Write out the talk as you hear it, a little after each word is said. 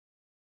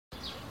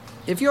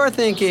If you're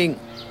thinking,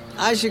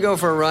 I should go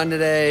for a run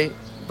today,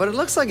 but it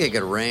looks like it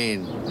could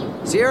rain,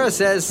 Sierra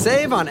says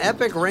save on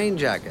epic rain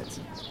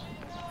jackets.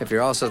 If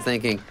you're also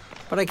thinking,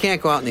 but I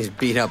can't go out in these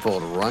beat-up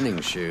old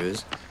running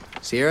shoes,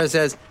 Sierra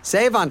says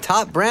save on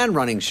top brand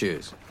running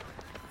shoes.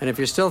 And if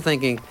you're still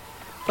thinking,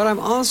 but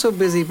I'm also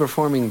busy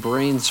performing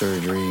brain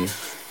surgery,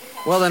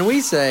 well, then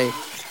we say,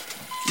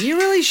 you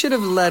really should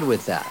have led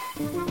with that.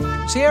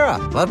 Sierra,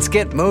 let's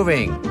get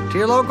moving to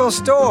your local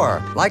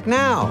store, like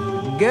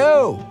now.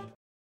 Go!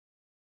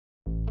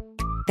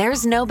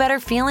 There's no better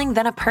feeling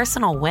than a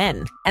personal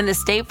win, and the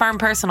State Farm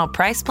Personal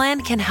Price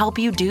Plan can help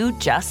you do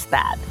just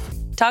that.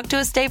 Talk to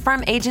a State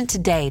Farm agent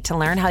today to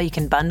learn how you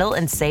can bundle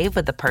and save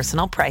with the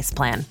Personal Price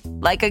Plan.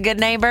 Like a good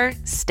neighbor,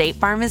 State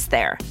Farm is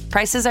there.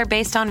 Prices are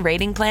based on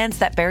rating plans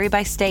that vary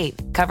by state.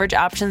 Coverage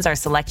options are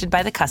selected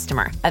by the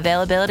customer.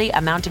 Availability,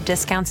 amount of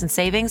discounts and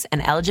savings,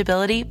 and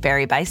eligibility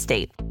vary by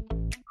state.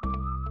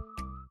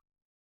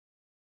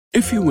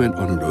 If you went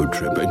on a road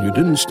trip and you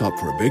didn't stop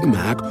for a Big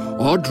Mac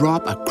or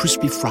drop a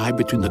crispy fry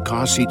between the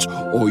car seats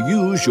or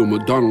use your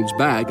McDonald's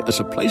bag as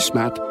a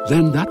placemat,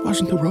 then that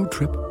wasn't a road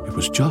trip. It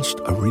was just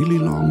a really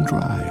long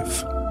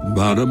drive.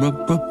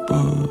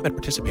 Ba-da-ba-ba-ba. At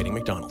participating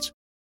McDonald's.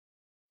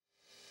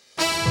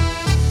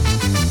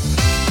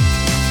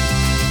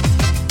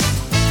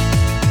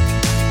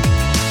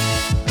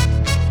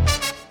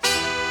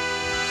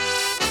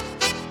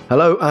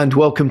 Hello and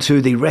welcome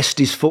to the Rest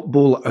is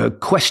Football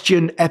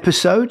question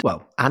episode.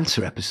 Well,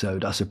 answer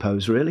episode, I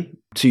suppose, really,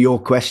 to your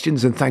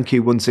questions. And thank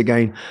you once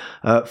again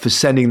for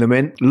sending them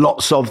in.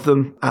 Lots of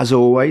them, as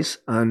always.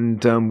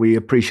 And we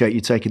appreciate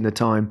you taking the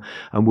time.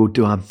 And we'll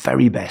do our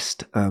very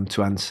best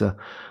to answer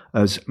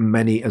as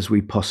many as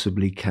we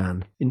possibly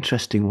can.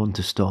 Interesting one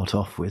to start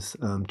off with,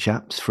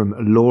 chaps, from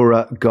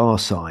Laura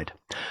Garside.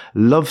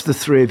 Love the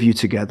three of you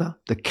together.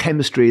 The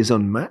chemistry is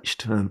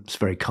unmatched. It's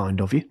very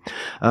kind of you.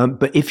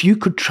 But if you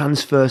could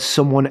transfer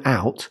someone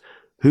out,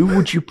 who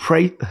would you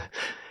pray?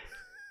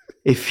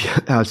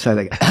 I'll say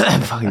that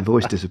again. Fucking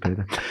voice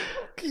disappeared.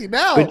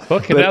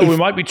 Fucking hell, we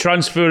might be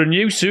transferring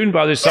you soon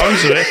by the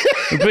sounds of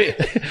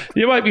it.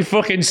 You might be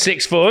fucking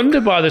 6 foot under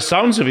by the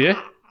sounds of you.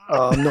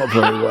 Oh, not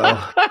very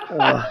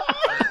well.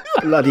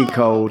 Bloody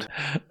cold.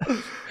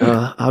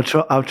 I'll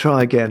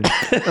try again.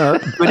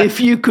 But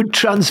if you could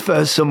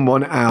transfer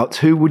someone out,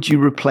 who would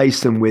you replace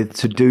them with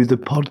to do the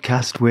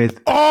podcast with?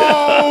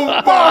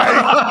 Oh my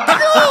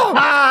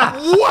God!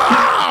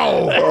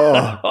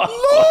 Wow!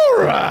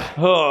 Laura!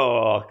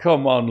 Oh,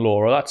 come on,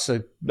 Laura. That's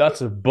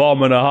a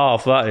bomb and a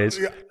half, that is.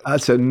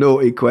 That's a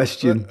naughty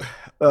question.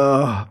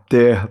 Oh,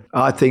 dear.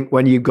 I think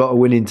when you've got a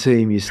winning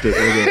team, you stick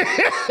with it.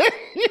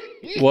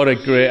 What a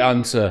great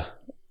answer.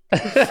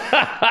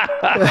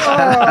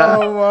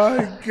 Oh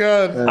my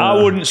God. I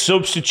wouldn't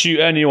substitute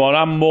anyone.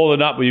 I'm more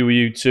than happy with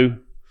you two.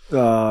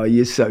 Oh,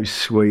 you're so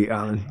sweet,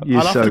 Alan.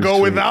 I'll have to go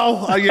with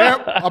Al.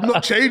 Yeah, I'm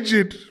not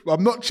changing.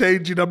 I'm not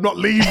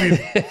leaving.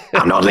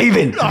 I'm not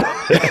leaving. None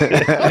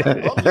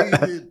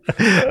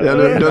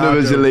of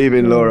us are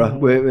leaving, Laura.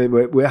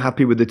 We're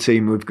happy with the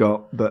team we've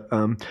got, but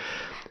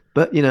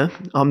you know,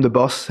 I'm the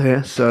boss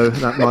here, so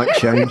that might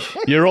change.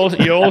 You're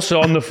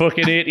also on the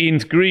fucking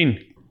 18th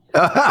green.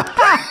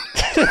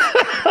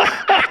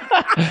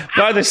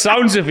 By the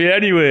sounds of you,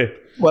 anyway.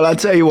 Well, I'll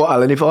tell you what,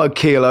 Alan, if I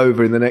keel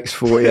over in the next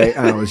 48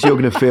 hours, you're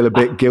going to feel a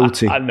bit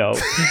guilty. I know.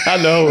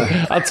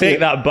 I'll take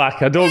that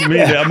back. I don't mean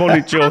it. I'm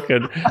only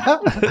joking.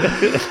 Hold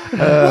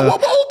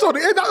on.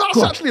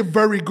 That's actually a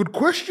very good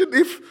question.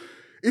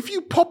 If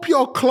you pop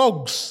your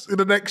clogs in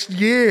the next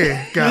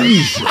year, guys.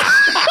 Jesus.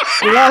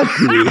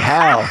 Bloody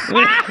hell.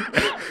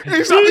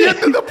 Is that the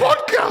end of the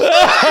podcast?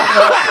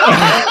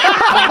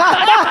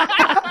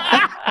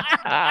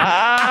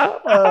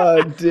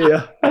 Oh,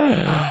 dear.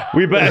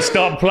 We better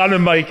start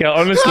planning, Mike,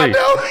 honestly.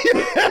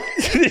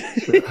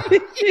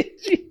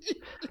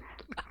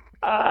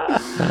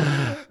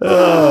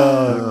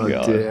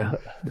 Oh, dear.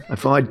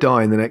 If I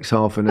die in the next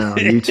half an hour,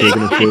 you two are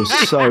going to feel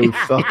so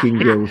fucking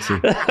guilty.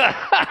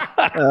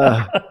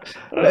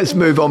 Let's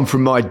move on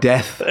from my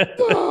death.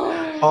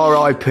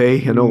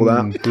 R.I.P. and all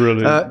that.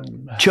 Brilliant.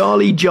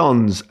 Charlie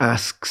Johns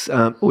asks,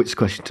 it's a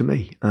question to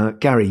me.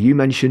 Gary, you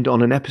mentioned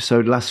on an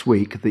episode last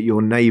week that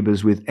you're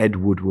neighbours with Ed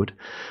Woodward.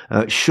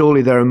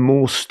 Surely there are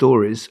more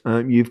stories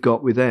you've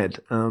got with Ed.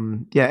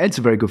 Yeah, Ed's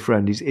a very good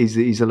friend.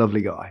 He's a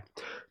lovely guy.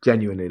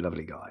 Genuinely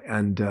lovely guy.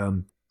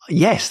 And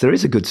yes, there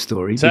is a good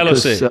story. Tell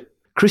us it.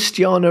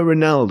 Cristiano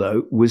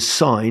Ronaldo was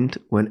signed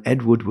when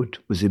Ed Woodward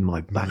was in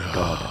my back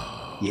garden.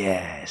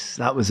 Yes,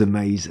 that was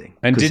amazing.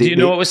 And did you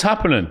know what was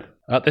happening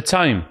at the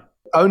time?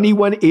 Only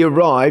when he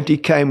arrived, he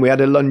came. We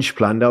had a lunch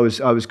planned. I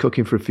was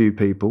cooking for a few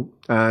people,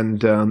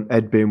 and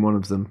Ed being one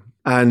of them.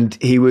 And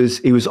he was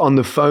on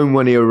the phone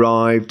when he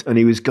arrived, and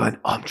he was going,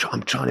 I'm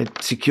trying to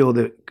secure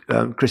the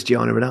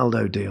Cristiano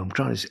Ronaldo deal. I'm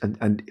trying to,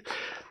 and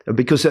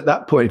because at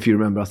that point, if you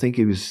remember, I think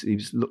he was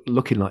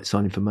looking like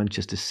signing for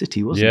Manchester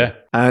City, wasn't he? Yeah.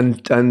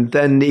 And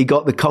then he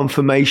got the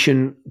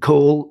confirmation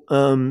call,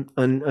 and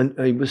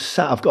he was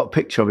sat. I've got a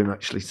picture of him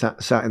actually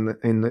sat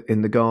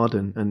in the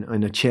garden and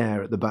in a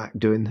chair at the back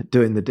doing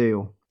the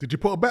deal. Did you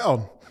put a bet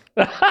on?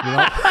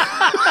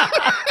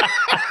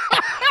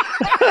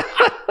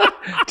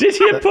 Did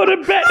you put a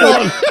bet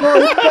on?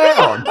 What a bet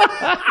on?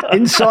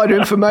 Insider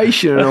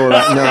information and all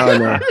that.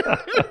 No.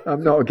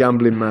 I'm not a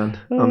gambling man.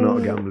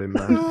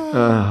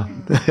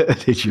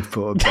 Did you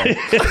put a bet?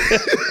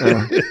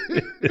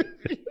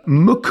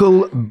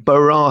 Mukul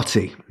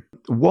Bharati.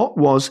 What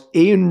was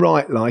Ian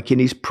Wright like in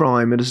his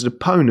prime and as an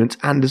opponent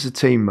and as a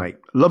teammate?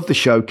 Love the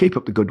show. Keep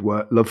up the good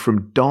work. Love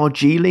from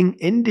Darjeeling,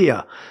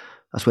 India.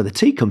 That's where the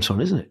tea comes from,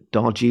 isn't it?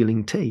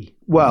 Darjeeling tea.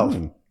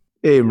 Well,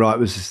 Ian Wright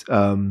was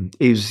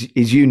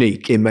he's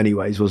unique in many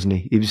ways, wasn't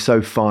he? He was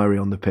so fiery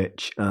on the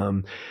pitch.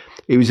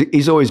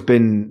 He's always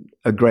been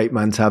a great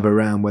man to have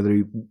around,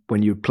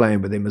 when you're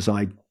playing with him, as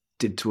I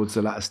did towards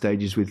the latter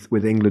stages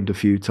with England a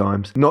few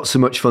times. Not so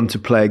much fun to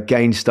play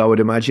against, I would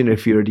imagine,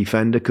 if you're a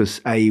defender,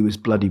 because A, he was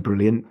bloody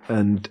brilliant,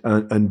 and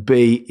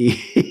B,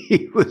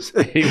 he was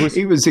a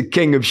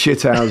king of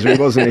shithousery,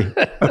 wasn't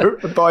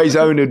he? By his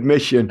own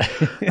admission.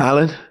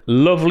 Alan?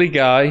 Lovely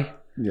guy.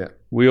 Yeah.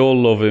 We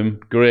all love him.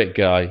 Great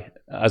guy.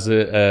 As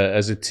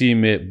a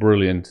teammate,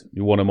 brilliant.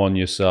 You want him on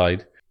your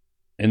side.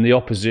 In the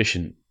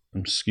opposition,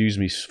 excuse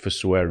me for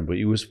swearing, but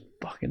he was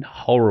fucking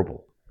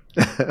horrible.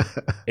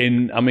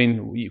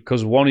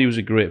 Because one, he was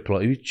a great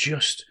player. He was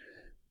just,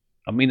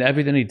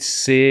 everything he'd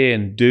say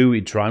and do,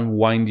 he'd try and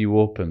wind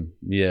you up, and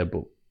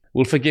but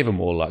we'll forgive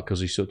him all that because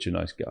he's such a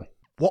nice guy.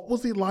 What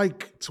was he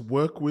like to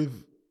work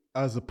with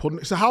as a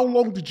pundit? So how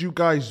long did you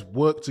guys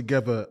work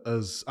together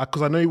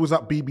because I know he was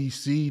at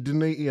BBC,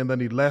 didn't he? And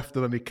then he left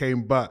and then he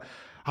came back.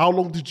 How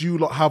long did you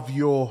have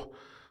your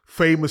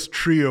famous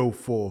trio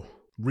for?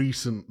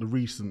 The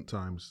recent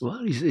times? Well,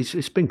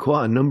 it's been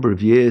quite a number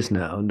of years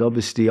now, and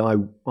obviously I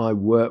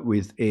worked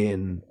with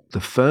Ian the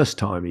first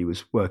time he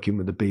was working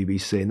with the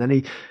BBC, and then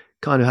he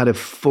kind of had a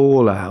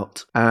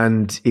fallout,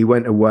 and he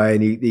went away,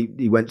 and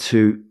he went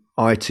to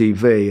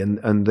ITV,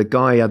 and the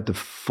guy he had the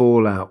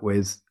fallout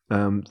with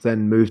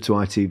then moved to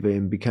ITV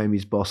and became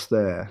his boss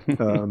there,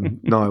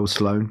 Niall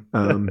Sloan.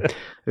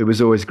 It was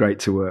always great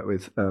to work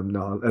with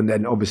Niall, and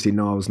then obviously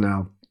Niall's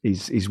now.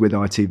 He's with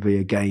ITV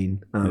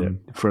again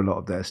for a lot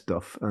of their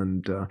stuff,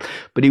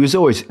 but he was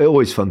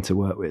always fun to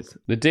work with.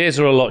 The days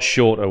are a lot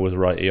shorter with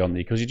Wrighty, aren't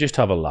they? Because you just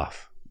have a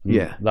laugh.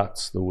 Yeah,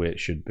 that's the way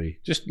it should be.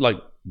 Just like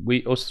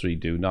us three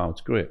do now.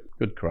 It's great,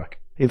 good crack.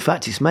 In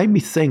fact, it's made me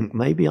think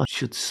maybe I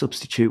should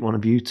substitute one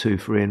of you two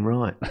for Ian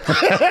Wright.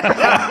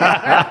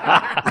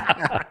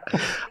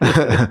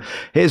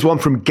 Here's one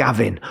from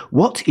Gavin.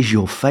 What is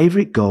your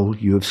favourite goal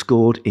you have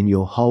scored in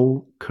your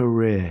whole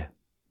career?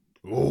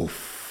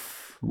 Oof.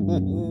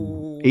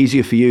 Ooh.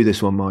 Easier for you,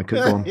 this one, Micah.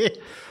 Go on.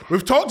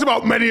 We've talked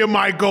about many of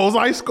my goals.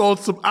 I scored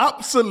some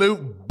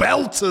absolute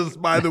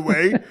belters, by the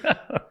way.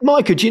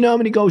 Micah, do you know how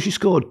many goals you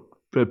scored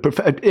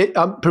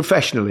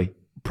professionally?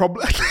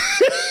 Probably.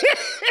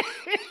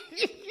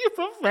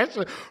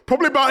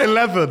 Probably about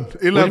 11. What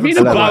do you mean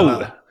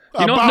about?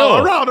 Do you not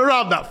know?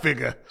 Around that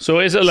figure. So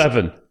it's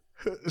 11.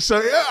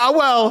 So,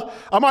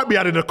 I might be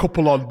adding a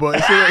couple on,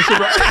 but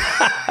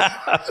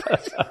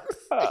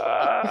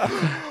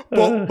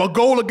but my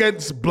goal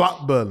against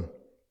Blackburn,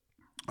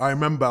 I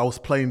remember I was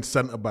playing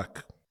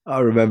centre-back. I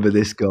remember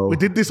this goal. We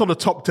did this on the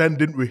top 10,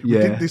 didn't we? Yeah.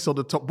 We did this on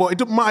the top, but it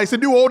doesn't matter. It's a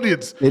new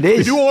audience. It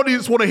is. The new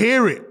audience want to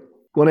hear it.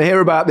 Want to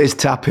hear about this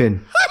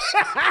tap-in?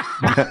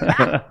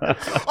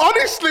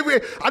 Honestly,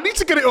 I need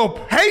to get it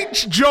up.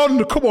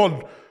 John, come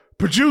on.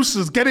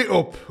 Producers, get it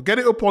up. Get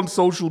it up on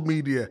social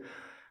media.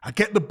 I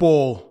get the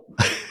ball.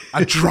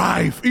 I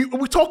drive.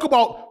 We talk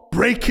about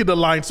breaking the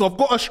line. So I've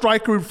got a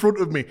striker in front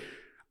of me.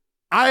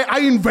 I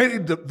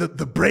invented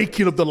the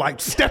breaking of the line,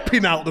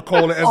 stepping out to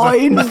call it. I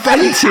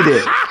invented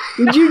it.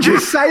 Did you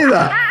just say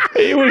that?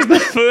 He was the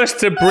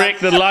first to break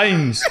the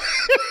lines.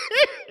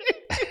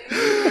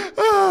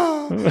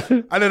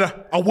 And then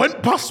I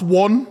went past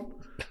one.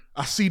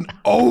 I seen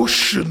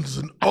oceans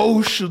and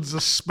oceans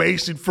of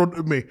space in front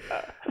of me.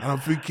 And I'm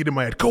thinking in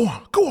my head, go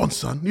on,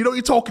 son. You know,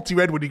 you're talking to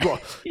your head when you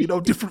got,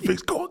 different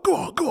things. Go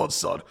on,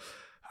 son.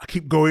 I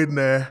keep going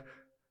there.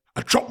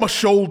 I drop my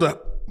shoulder.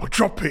 I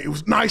drop it. It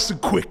was nice and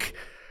quick.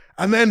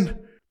 And then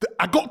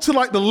I got to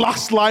the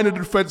last line of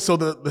defense, so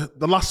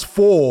the last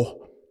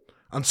four.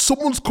 And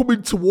someone's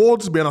coming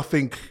towards me, and I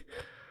think,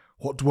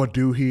 what do I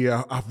do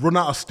here? I've run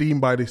out of steam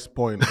by this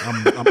point.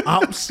 I'm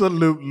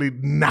absolutely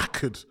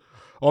knackered.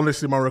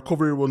 Honestly, my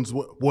recovery runs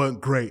weren't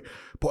great,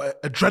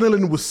 but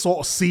adrenaline was sort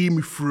of seeing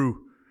me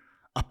through.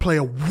 I play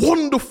a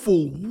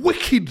wonderful,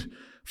 wicked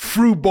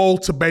through ball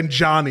to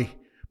Benjani.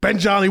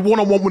 Benjani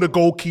one-on-one with a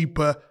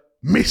goalkeeper,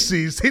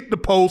 misses, hit the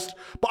post,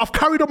 but I've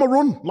carried on my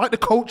run, like the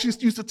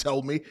coaches used to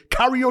tell me.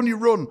 Carry on your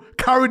run,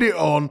 carried it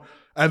on,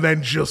 and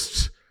then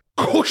just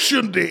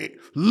cushioned it.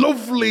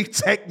 Lovely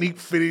technique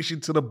finish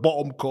into the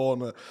bottom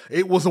corner.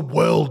 It was a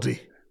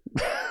worldie.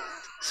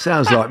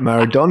 Sounds like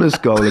Maradona's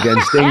goal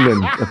against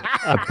England,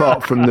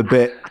 apart from the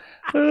bit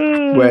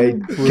where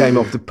he came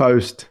off the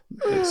post.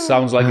 It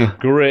sounds like a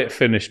great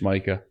finish,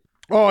 Micah.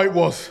 Oh, it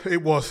was.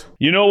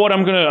 You know what?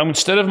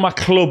 Instead of my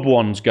club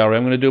ones, Gary,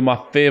 I'm going to do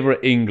my favourite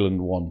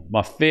England one.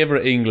 My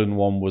favourite England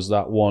one was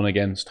that one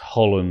against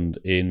Holland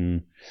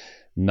in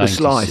 96.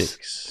 The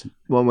slice.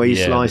 One where you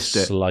sliced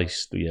it.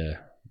 Yeah.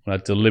 When I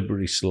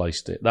deliberately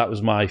sliced it. That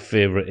was my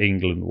favourite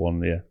England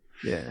one, yeah.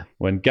 Yeah.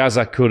 When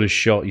Gaza could have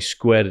shot, he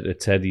squared it to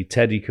Teddy.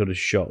 Teddy could have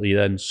shot, he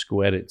then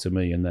squared it to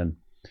me and then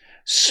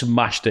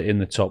smashed it in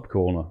the top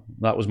corner.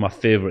 That was my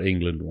favourite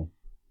England one.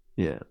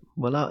 Yeah.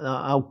 Well,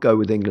 I'll go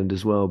with England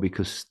as well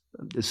because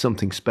there's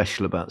something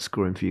special about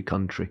scoring for your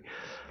country.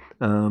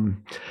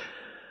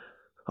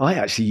 I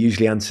actually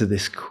usually answer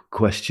this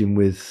question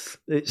with,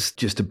 it's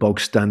just a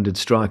bog standard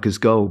striker's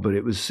goal, but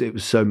it was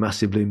so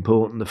massively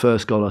important. The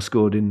first goal I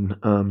scored in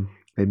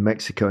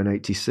Mexico in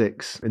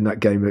 '86 in that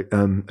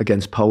game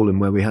against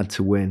Poland where we had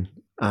to win,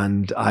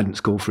 and I hadn't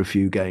scored for a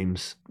few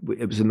games.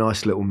 It was a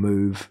nice little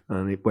move,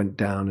 and it went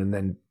down, and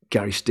then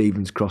Gary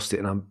Stevens crossed it,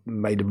 and I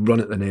made a run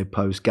at the near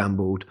post,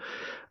 gambled,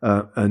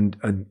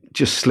 and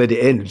just slid it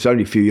in. It was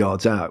only a few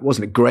yards out. It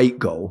wasn't a great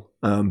goal,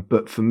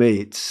 but for me,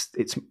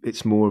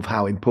 it's more of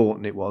how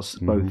important it was,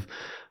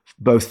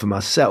 both for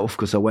myself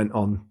because I went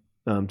on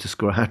to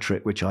score a hat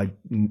trick, which I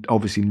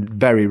obviously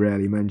very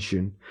rarely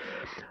mention,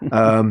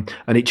 and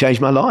it changed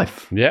my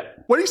life. Yeah.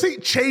 When you say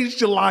it changed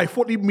your life,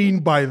 what do you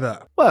mean by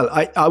that? Well,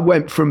 I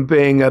went from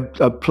being a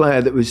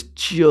player that was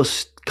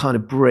just kind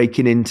of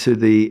breaking into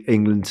the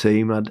England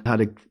team. I'd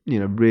had a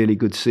really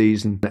good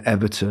season at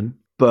Everton,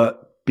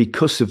 but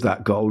because of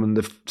that goal and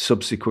the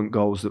subsequent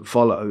goals that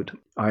followed,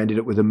 I ended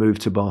up with a move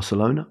to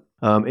Barcelona.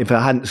 If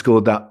I hadn't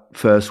scored that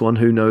first one,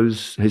 who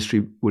knows?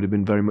 History would have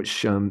been very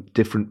much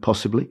different,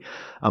 possibly.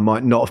 I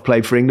might not have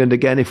played for England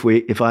again if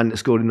I hadn't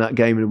scored in that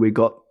game and we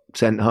got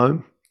sent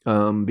home.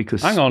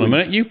 Because hang on a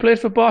minute, you played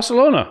for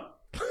Barcelona?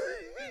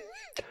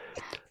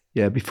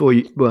 Yeah, before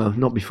you. Well,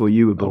 not before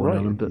you were born,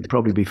 Alan, but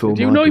probably before.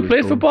 Do you know he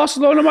played for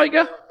Barcelona,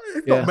 Micah?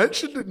 You've not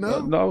mentioned it now.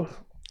 No.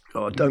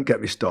 Oh, don't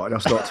get me started.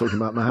 I'll start talking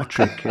about my hat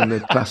trick in the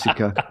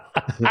Classico.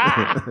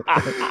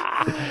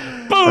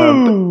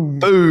 Boom!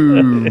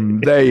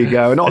 Boom! There you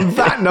go. And on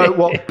that note,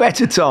 what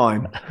better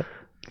time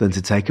than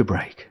to take a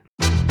break?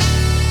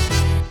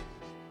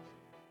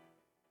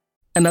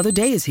 Another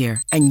day is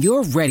here, and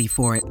you're ready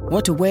for it.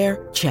 What to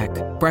wear? Check.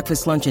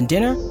 Breakfast, lunch, and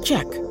dinner?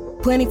 Check.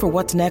 Planning for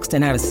what's next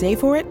and how to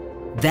save for it?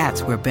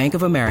 That's where Bank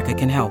of America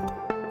can help.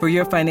 For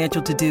your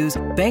financial to-dos,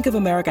 Bank of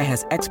America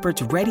has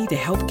experts ready to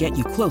help get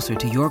you closer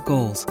to your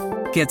goals.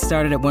 Get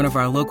started at one of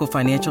our local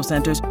financial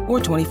centers or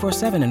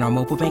 24/7 in our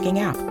mobile banking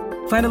app.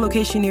 Find a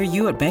location near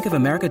you at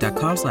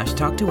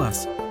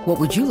bankofamerica.com/talktous. What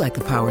would you like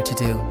the power to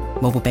do?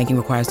 Mobile banking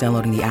requires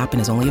downloading the app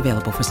and is only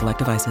available for select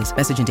devices.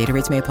 Message and data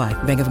rates may apply.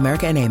 Bank of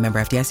America NA, member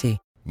FDIC.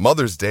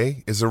 Mother's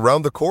Day is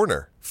around the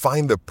corner.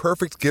 Find the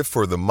perfect gift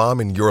for the mom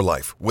in your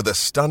life with a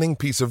stunning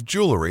piece of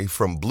jewelry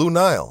from Blue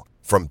Nile.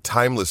 From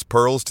timeless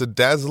pearls to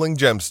dazzling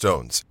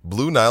gemstones,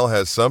 Blue Nile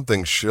has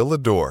something she'll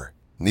adore.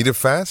 Need it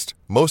fast?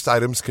 Most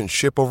items can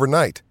ship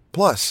overnight.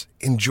 Plus,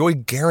 enjoy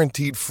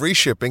guaranteed free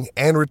shipping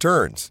and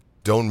returns.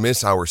 Don't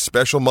miss our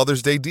special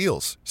Mother's Day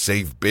deals.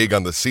 Save big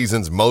on the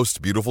season's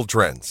most beautiful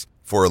trends.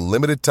 For a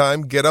limited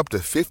time, get up to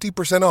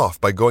 50% off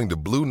by going to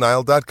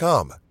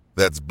BlueNile.com.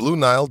 That's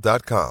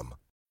BlueNile.com.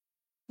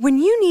 When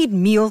you need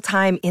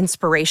mealtime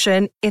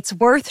inspiration, it's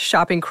worth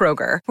shopping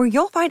Kroger, where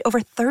you'll find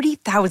over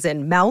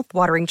 30,000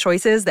 mouth-watering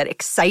choices that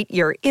excite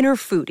your inner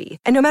foodie.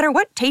 And no matter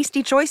what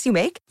tasty choice you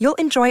make, you'll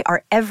enjoy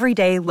our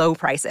everyday low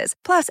prices,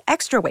 plus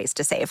extra ways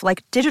to save,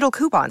 like digital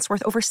coupons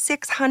worth over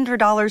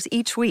 $600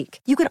 each week.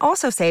 You can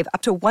also save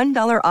up to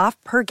 $1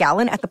 off per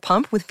gallon at the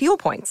pump with fuel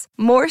points.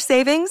 More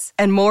savings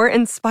and more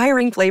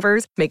inspiring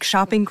flavors make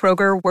shopping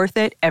Kroger worth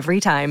it every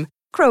time.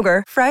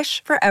 Kroger,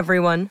 fresh for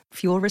everyone.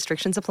 Fuel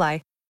restrictions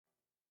apply.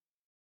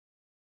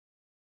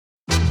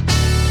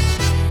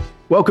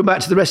 Welcome back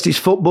to The Rest is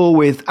Football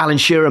with Alan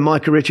Shearer,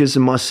 Micah Richards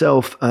and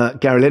myself,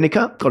 Gary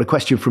Lineker. Got a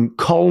question from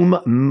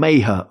Colm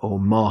Maher, or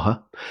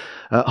Maher.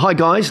 Hi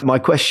guys, my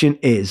question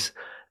is,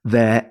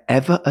 there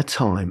ever a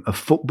time a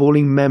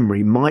footballing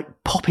memory might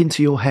pop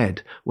into your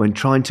head when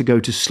trying to go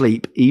to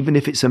sleep, even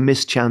if it's a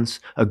missed chance,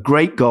 a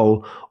great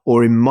goal,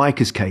 or in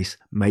Micah's case,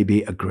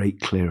 maybe a great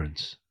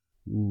clearance?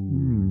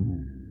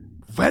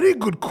 Very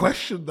good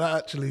question,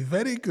 that actually.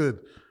 Very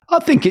good. I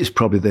think it's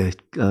probably the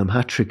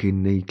hat-trick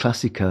in the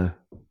Classico.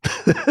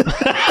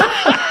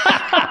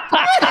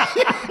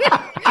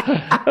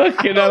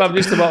 Okay, now I'm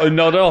just about to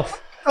nod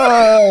off.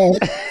 I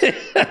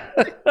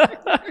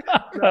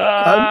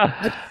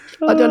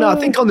don't know. I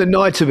think on the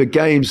night of a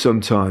game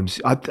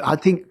sometimes, I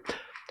think,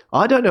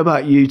 I don't know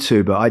about you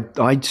two, but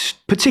I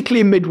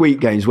particularly in midweek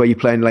games where you're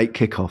playing late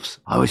kickoffs,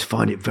 I always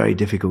find it very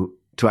difficult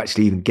to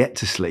actually even get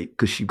to sleep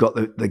because you've got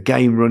the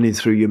game running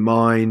through your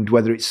mind,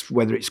 whether it's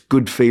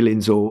good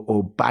feelings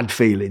or bad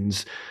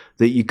feelings,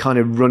 that you kind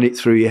of run it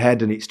through your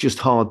head and it's just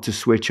hard to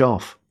switch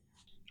off.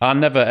 I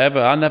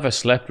never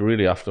slept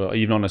really after,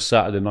 even on a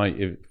Saturday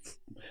night.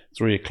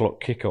 3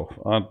 o'clock kickoff.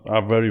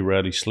 I very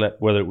rarely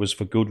slept, whether it was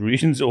for good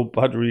reasons or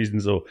bad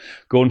reasons, or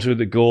going through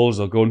the goals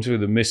or going through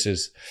the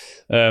misses.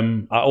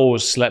 I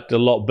always slept a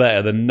lot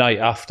better the night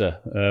after,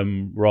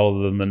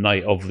 rather than the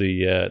night of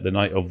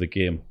the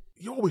game.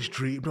 You always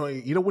dream, don't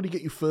you? You know, when you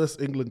get your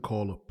first England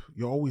call up,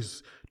 you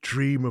always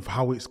dream of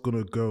how it's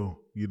gonna go.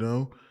 You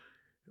know,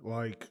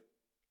 like,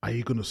 are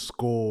you gonna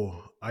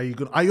score?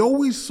 I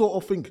always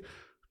sort of think,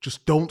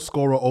 just don't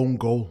score an own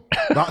goal.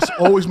 That's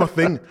always my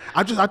thing.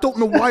 I don't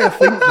know why I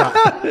think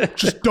that.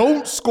 Just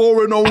don't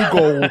score an own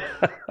goal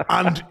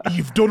and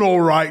you've done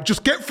all right.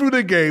 Just get through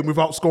the game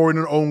without scoring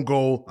an own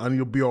goal and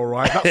you'll be all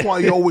right. That's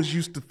what I always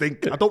used to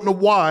think. I don't know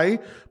why,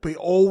 but it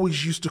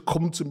always used to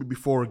come to me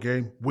before a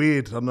game.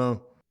 Weird, I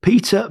know.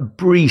 Peter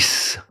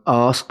Brees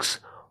asks,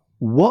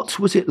 what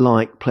was it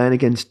like playing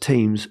against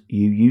teams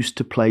you used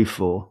to play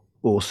for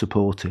or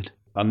supported?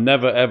 I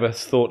never ever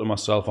thought to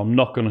myself, I'm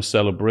not going to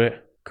celebrate,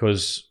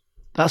 because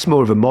that's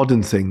more of a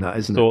modern thing, that,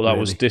 isn't it? I thought that really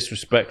was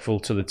disrespectful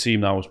to the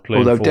team that I was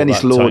playing for. for. Although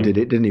Dennis Law time. did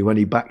it, didn't he, when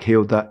he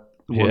backheeled that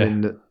one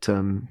in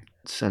that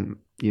sent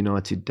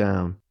United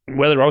down.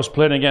 Whether I was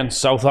playing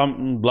against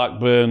Southampton,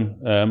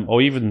 Blackburn,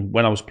 or even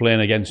when I was playing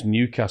against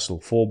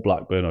Newcastle for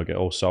Blackburn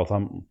or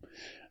Southampton,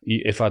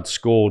 if I'd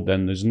scored,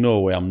 then there's no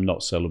way I'm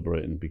not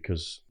celebrating,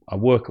 because I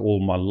work all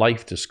my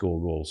life to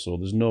score goals, so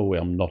there's no way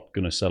I'm not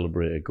going to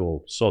celebrate a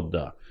goal. Sod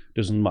that.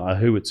 Doesn't matter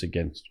who it's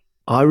against.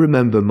 I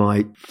remember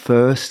my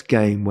first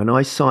game when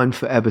I signed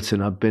for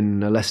Everton. I'd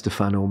been a Leicester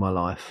fan all my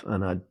life,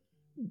 and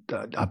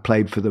I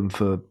played for them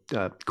for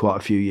quite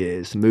a few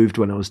years. Moved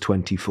when I was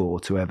 24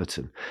 to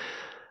Everton.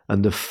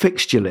 And the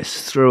fixture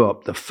list threw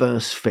up, the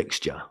first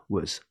fixture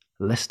was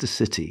Leicester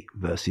City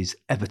versus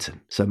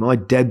Everton. So my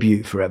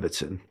debut for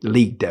Everton,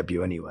 league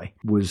debut anyway,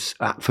 was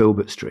at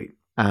Filbert Street.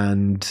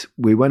 And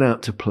we went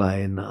out to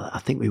play, and I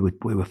think we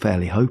were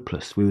fairly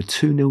hopeless. We were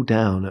 2-0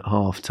 down at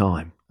half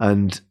time.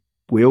 And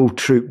we all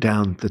trooped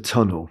down the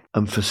tunnel.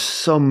 And for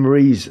some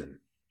reason,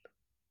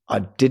 I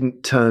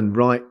didn't turn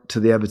right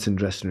to the Everton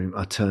dressing room.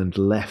 I turned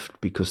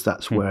left, because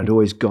that's where I'd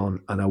always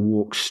gone. And I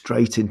walked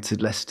straight into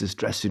Leicester's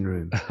dressing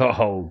room.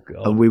 Oh,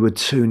 God. And we were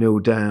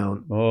 2-0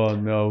 down. Oh,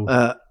 no.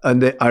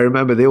 I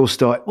remember they all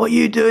started, what are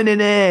you doing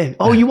in here?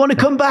 Oh, you want to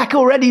come back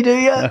already, do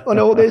you? And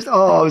all this.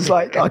 Oh, I was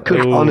like, I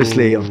could,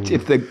 honestly,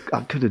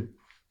 I could have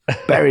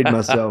buried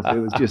myself. It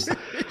was just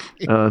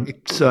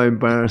so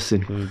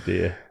embarrassing. Oh,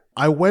 dear.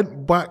 I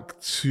went back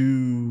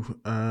to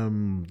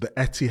the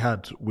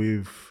Etihad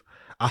with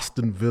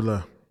Aston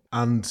Villa,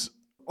 and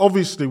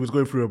obviously was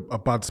going through a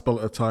bad spell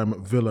at a time at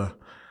Villa.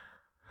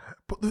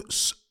 But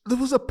there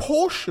was a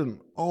portion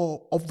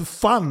of the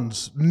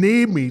fans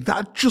near me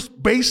that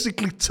just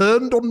basically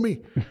turned on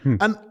me.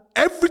 And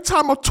every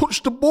time I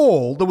touched the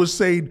ball, they were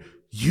saying,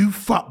 "You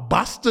fat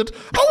bastard."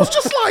 I was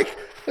just like,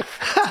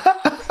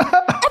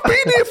 I've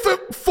been here for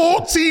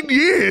 14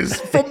 years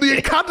from the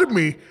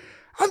academy.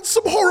 And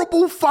some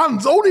horrible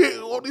fans, only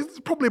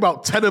probably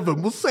about 10 of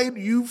them, was saying,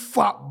 "You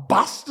fat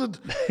bastard."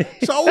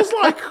 So I was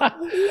like,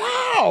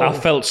 wow. I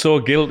felt so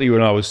guilty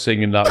when I was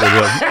singing that with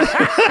them.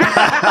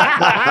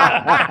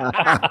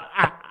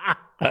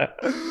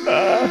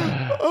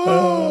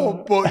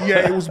 Oh, but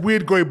yeah, it was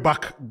weird going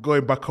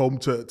back home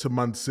to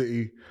Man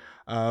City.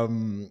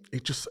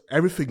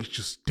 Everything's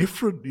just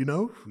different, you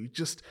know? You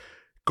just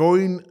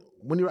going...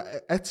 When you're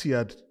at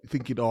Etihad,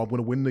 thinking, "Oh, I'm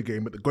going to win the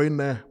game," but going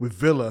there with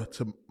Villa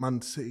to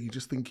Man City,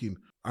 just thinking.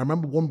 I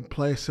remember one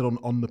player said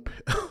on the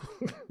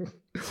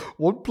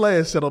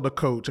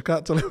coach, I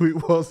can't tell you who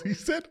it was. He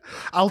said,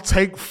 "I'll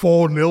take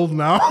 4-0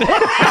 now."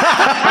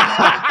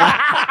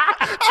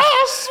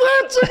 I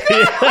swear to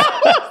God,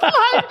 I was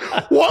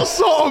like, what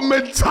sort of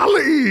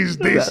mentality is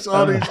this?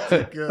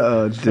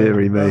 Oh,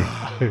 dearie me.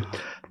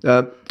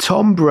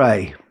 Tom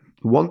Bray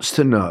wants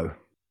to know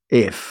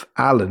if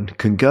Alan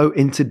can go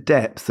into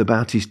depth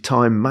about his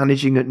time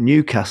managing at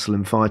Newcastle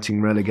and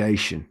fighting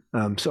relegation.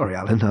 Sorry,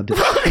 Alan. I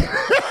didn't.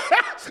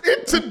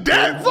 Into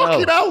depth?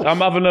 Fucking hell. I'm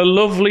having a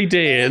lovely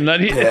day. And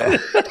then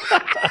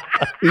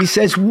He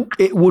says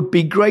it would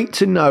be great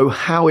to know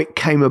how it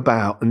came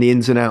about and the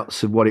ins and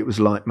outs of what it was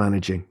like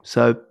managing.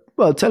 So,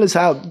 well, tell us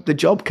how the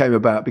job came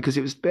about, because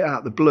it was a bit out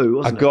of the blue,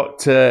 wasn't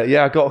it?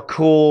 I got a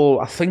call.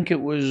 I think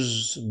it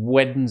was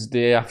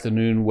Wednesday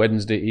afternoon,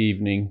 Wednesday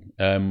evening.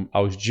 I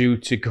was due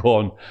to go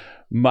on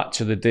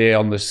Match of the Day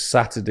on the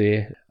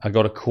Saturday. I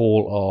got a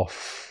call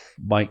off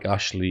Mike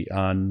Ashley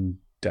and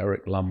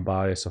Derek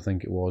Lambias, I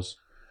think it was.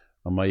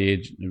 And my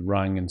agent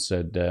rang and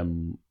said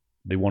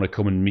they want to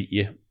come and meet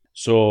you.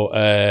 So,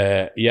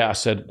 I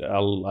said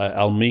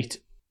I'll meet,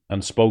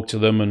 and spoke to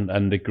them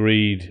and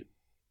agreed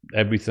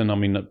everything. I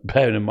mean,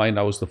 bearing in mind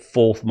I was the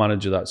fourth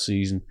manager that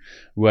season.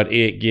 We had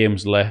 8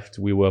 games left.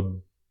 We were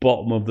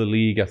bottom of the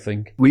league, I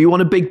think. Were you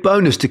on a big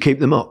bonus to keep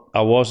them up?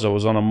 I was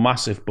on a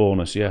massive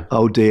bonus, yeah.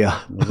 Oh dear.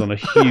 I was on a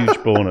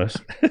huge bonus.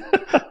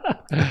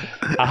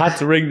 I had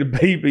to ring the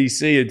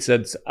BBC and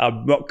said,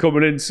 "I'm not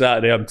coming in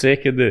Saturday. I'm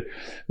taking the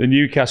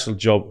Newcastle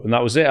job." And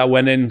that was it. I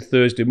went in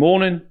Thursday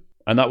morning,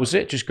 and that was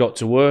it. Just got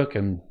to work,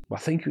 and I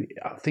think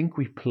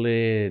we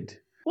played.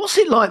 What's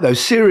it like though?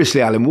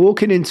 Seriously, Alan,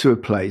 walking into a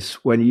place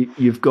when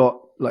you've got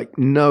like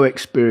no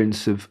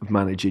experience of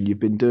managing, you've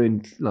been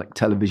doing like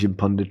television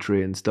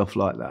punditry and stuff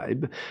like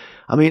that.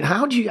 I mean,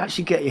 how do you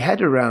actually get your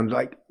head around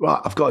like, right,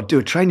 I've got to do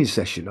a training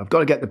session. I've got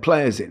to get the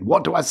players in.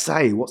 What do I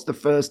say? What's the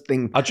first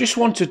thing? I just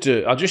wanted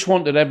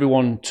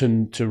everyone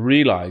to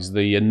realise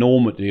the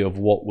enormity of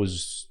what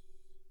was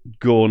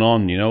going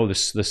on, you know, the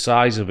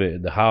size of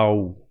it,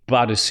 how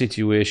bad a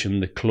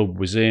situation the club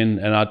was in.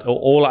 And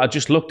I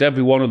just looked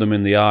every one of them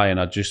in the eye and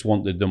I just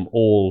wanted them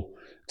all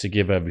to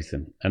give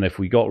everything. And if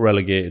we got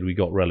relegated, we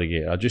got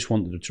relegated. I just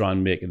wanted to try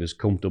and make it as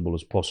comfortable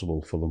as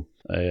possible for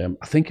them.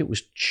 I think it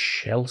was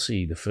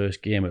Chelsea, the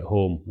first game at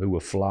home, who were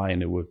flying.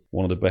 They were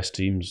one of the best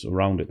teams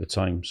around at the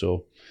time.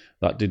 So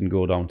that didn't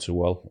go down too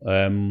well.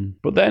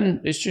 But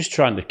then it's just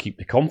trying to keep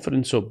the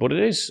confidence up. But it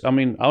is, I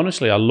mean,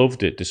 honestly, I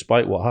loved it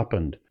despite what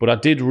happened. But I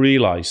did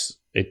realise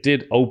it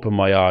did open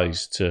my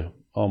eyes to,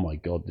 oh my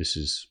God, this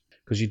is...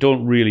 Because you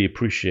don't really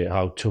appreciate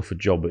how tough a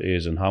job it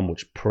is and how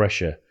much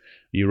pressure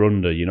you're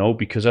under, you know,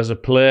 because as a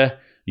player,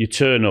 you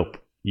turn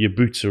up, your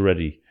boots are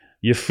ready,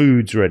 your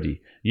food's ready,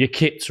 your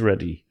kit's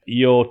ready,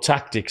 your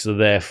tactics are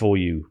there for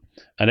you,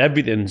 and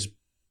everything's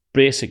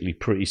basically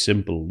pretty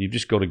simple. You've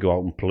just got to go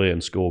out and play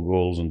and score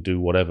goals and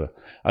do whatever.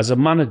 As a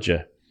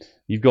manager,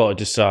 you've got to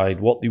decide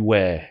what they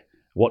wear,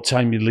 what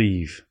time you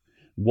leave,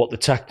 what the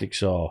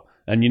tactics are,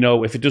 and you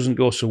know, if it doesn't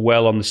go so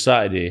well on the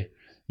Saturday,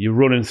 you're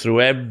running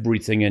through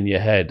everything in your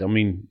head. I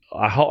mean,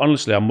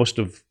 honestly,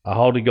 I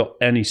hardly got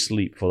any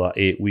sleep for that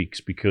 8 weeks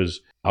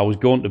because I was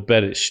going to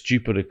bed at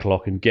stupid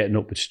o'clock and getting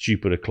up at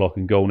stupid o'clock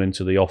and going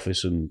into the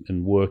office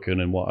and working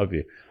and what have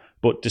you.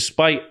 But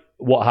despite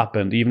what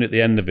happened, even at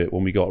the end of it,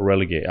 when we got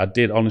relegated,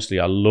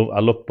 I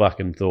looked back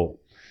and thought,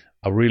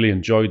 I really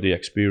enjoyed the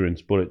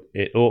experience, but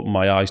it opened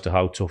my eyes to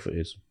how tough it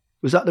is.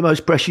 Was that the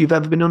most pressure you've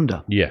ever been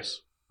under?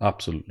 Yes,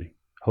 absolutely.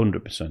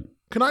 100%.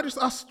 Can I just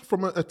ask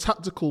from a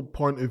tactical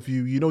point of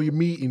view, you know, your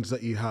meetings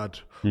that you had,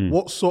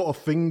 what sort of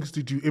things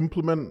did you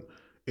implement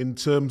in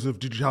terms of,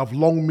 did you have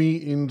long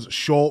meetings,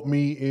 short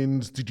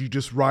meetings? Did you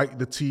just write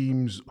the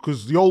teams?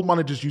 Because the old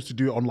managers used to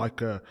do it on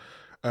like a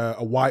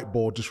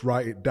whiteboard, just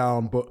write it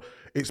down. But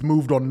it's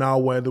moved on now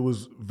where there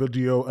was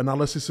video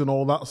analysis and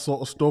all that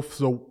sort of stuff.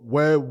 So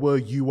where were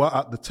you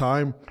at the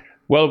time?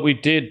 Well, we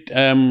did,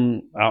 I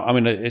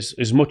mean,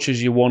 as much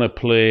as you want to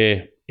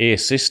play a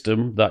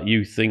system that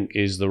you think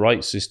is the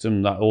right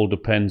system, that all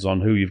depends on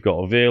who you've got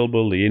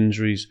available, the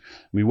injuries.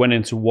 We went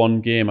into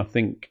one game, I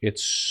think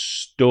it's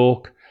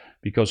Stoke,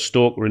 because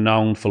Stoke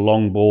renowned for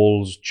long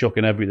balls,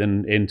 chucking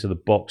everything into the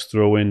box,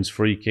 throw-ins,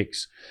 free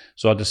kicks.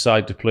 So I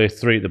decided to play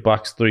 3 at the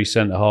backs, 3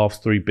 centre-halves,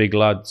 3 big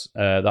lads.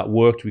 That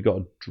worked. We got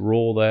a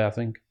draw there, I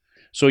think.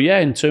 So yeah,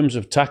 in terms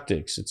of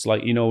tactics, it's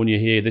like, you know, when you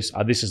hear this,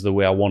 this is the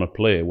way I want to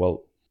play.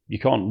 Well, you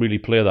can't really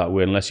play that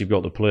way unless you've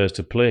got the players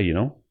to play, you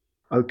know?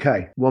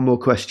 Okay, one more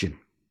question.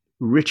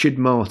 Richard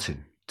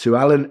Martin, to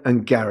Alan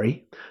and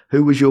Gary,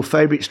 who was your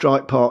favourite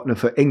strike partner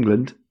for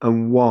England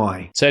and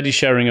why? Teddy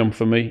Sheringham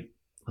for me.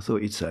 I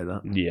thought you'd say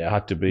that. Yeah, it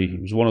had to be. It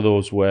was one of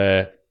those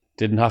where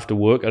didn't have to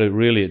work at it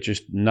really. It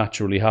just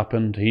naturally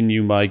happened. He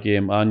knew my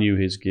game, I knew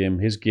his game.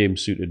 His game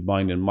suited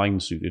mine and mine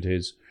suited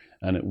his.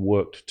 And it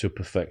worked to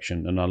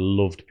perfection. And I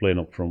loved playing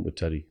up front with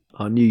Teddy.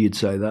 I knew you'd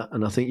say that.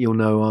 And I think you'll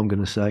know who I'm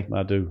going to say.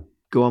 I do.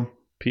 Go on.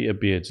 Peter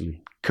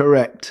Beardsley.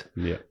 Correct.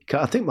 Yeah.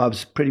 I think I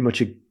was pretty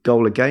much a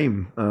goal a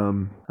game,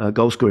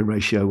 goal scoring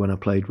ratio when I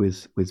played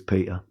with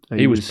Peter.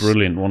 He was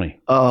brilliant, wasn't he?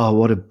 Oh,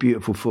 what a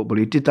beautiful football.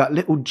 He did that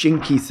little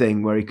jinky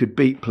thing where he could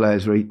beat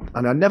players, and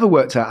I never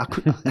worked out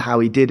how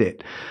he did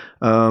it.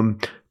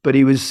 But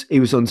he was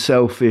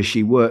unselfish.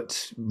 He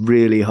worked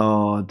really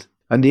hard.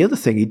 And the other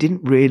thing, he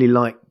didn't really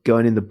like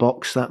going in the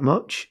box that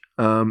much.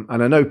 And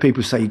I know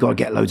people say you've got to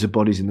get loads of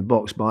bodies in the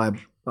box, but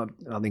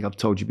I think I've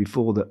told you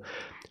before that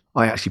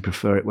I actually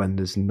prefer it when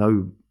there's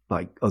no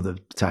like other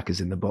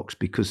attackers in the box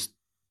because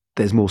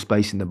there's more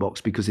space in the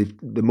box. Because if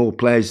the more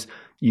players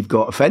you've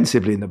got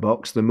offensively in the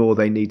box, the more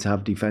they need to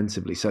have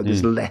defensively. So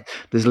there's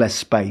less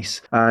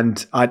space.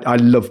 And I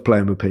love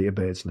playing with Peter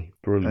Beardsley.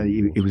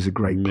 Brilliant. He was a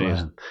great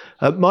player.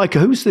 Micah,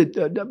 who's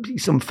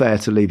it's unfair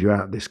to leave you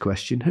out of this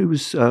question. Who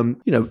was,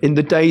 in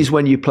the days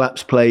when you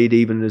perhaps played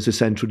even as a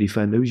central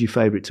defender, who's your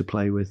favourite to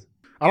play with?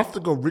 I'll have to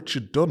go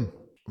Richard Dunn.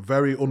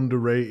 Very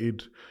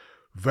underrated.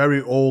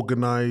 Very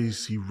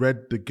organised. He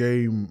read the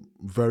game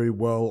very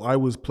well. I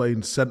was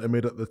playing centre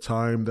mid at the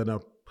time. Then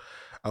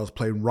I was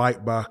playing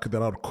right back.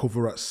 Then I'd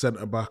cover at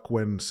centre back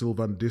when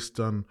Sylvain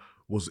Distin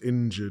was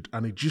injured.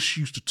 And he just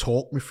used to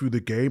talk me through the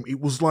game.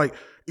 It was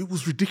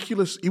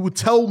ridiculous. He would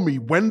tell me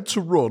when to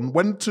run,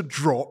 when to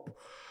drop.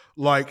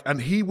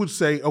 And he would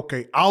say,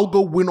 okay, I'll go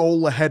win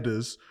all the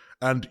headers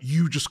and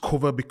you just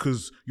cover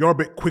because you're a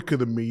bit quicker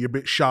than me. You're a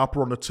bit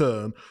sharper on a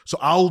turn. So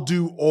I'll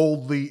do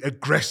all the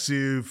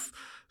aggressive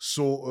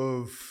sort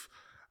of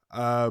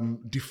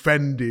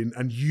defending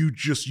and you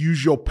just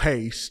use your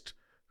pace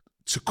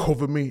to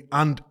cover me.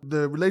 And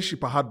the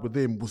relationship I had with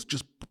him was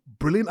just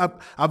brilliant.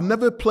 I've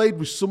never played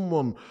with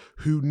someone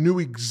who knew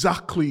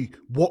exactly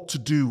what to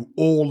do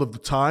all of the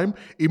time.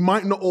 He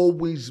might not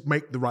always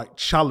make the right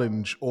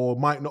challenge or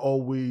might not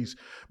always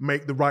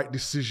make the right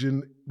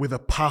decision with a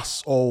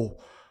pass or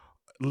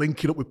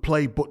linking up with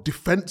play, but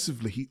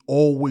defensively, he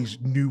always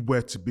knew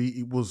where to be.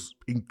 It was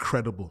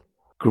incredible.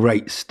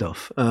 Great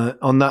stuff.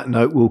 On that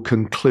note, we'll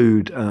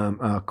conclude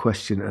our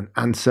question and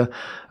answer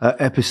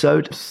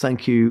episode.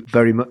 Thank you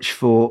very much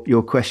for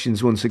your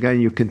questions once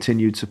again, your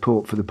continued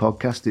support for the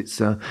podcast.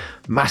 It's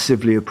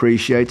massively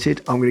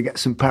appreciated. I'm going to get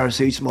some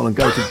paracetamol and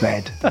go to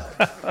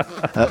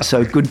bed.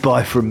 So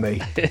goodbye from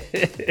me.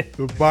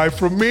 Goodbye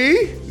from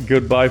me.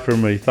 Goodbye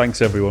from me.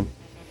 Thanks, everyone.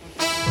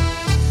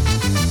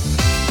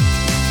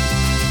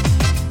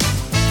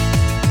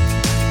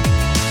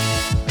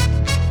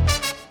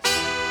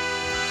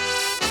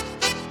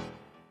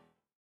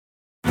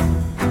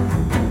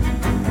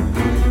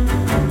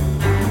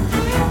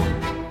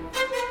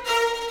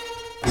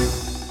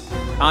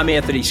 I'm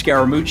Anthony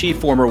Scaramucci,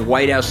 former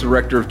White House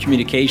Director of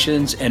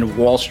Communications and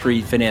Wall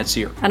Street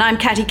financier. And I'm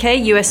Katty Kay,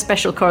 US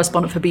Special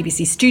Correspondent for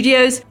BBC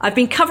Studios. I've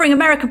been covering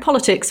American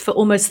politics for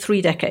almost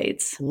 3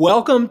 decades.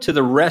 Welcome to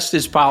The Rest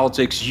is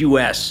Politics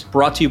US,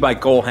 brought to you by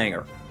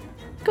Goalhanger.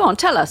 Go on,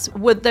 tell us,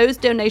 were those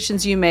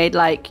donations you made,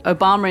 like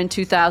Obama in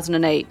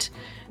 2008,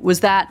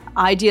 was that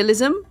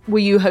idealism? Were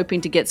you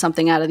hoping to get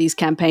something out of these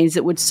campaigns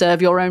that would serve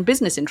your own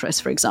business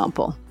interests, for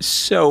example?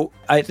 So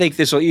I think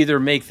this will either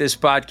make this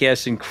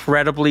podcast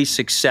incredibly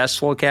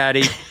successful,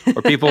 Katty,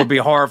 or people will be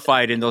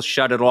horrified and they'll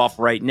shut it off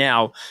right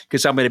now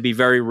because I'm going to be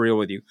very real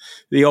with you.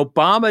 The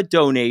Obama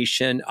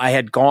donation, I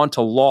had gone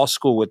to law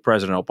school with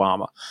President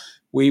Obama.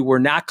 We were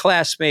not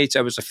classmates.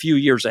 I was a few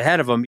years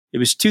ahead of him. It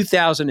was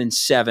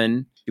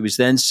 2007. He was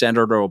then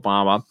Senator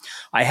Obama.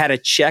 I had a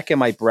check in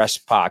my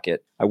breast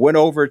pocket. I went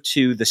over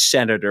to the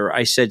senator.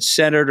 I said,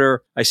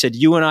 Senator,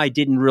 you and I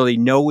didn't really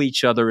know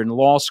each other in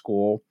law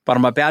school, but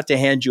I'm about to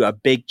hand you a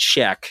big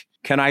check.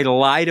 Can I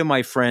lie to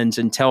my friends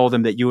and tell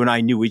them that you and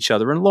I knew each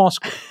other in law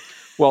school?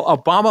 Well,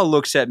 Obama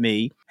looks at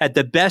me, had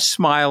the best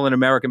smile in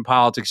American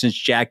politics since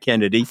Jack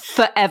Kennedy.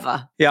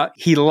 Forever. Yeah,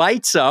 he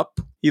lights up.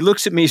 He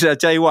looks at me and says, I'll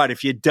tell you what,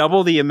 if you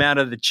double the amount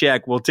of the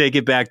check, we'll take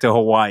it back to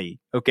Hawaii.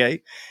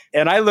 Okay.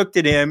 And I looked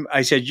at him.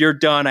 I said, you're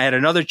done. I had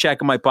another check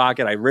in my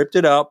pocket. I ripped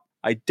it up.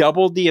 I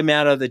doubled the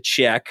amount of the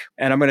check.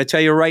 And I'm going to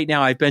tell you right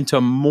now, I've been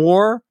to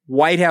more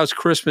White House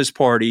Christmas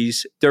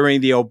parties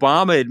during the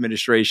Obama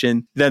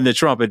administration than the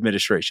Trump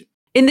administration.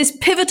 In this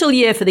pivotal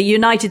year for the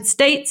United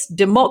States,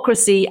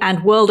 democracy,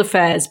 and world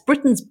affairs,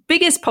 Britain's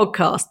biggest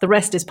podcast, The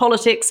Rest is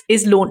Politics,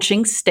 is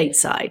launching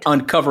stateside.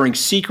 Uncovering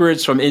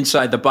secrets from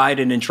inside the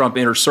Biden and Trump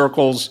inner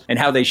circles and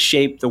how they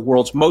shape the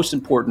world's most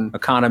important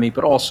economy,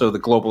 but also the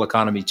global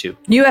economy too.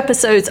 New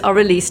episodes are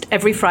released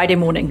every Friday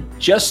morning.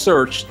 Just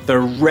search The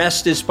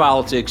Rest is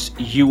Politics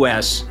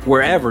US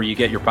wherever you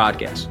get your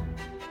podcasts.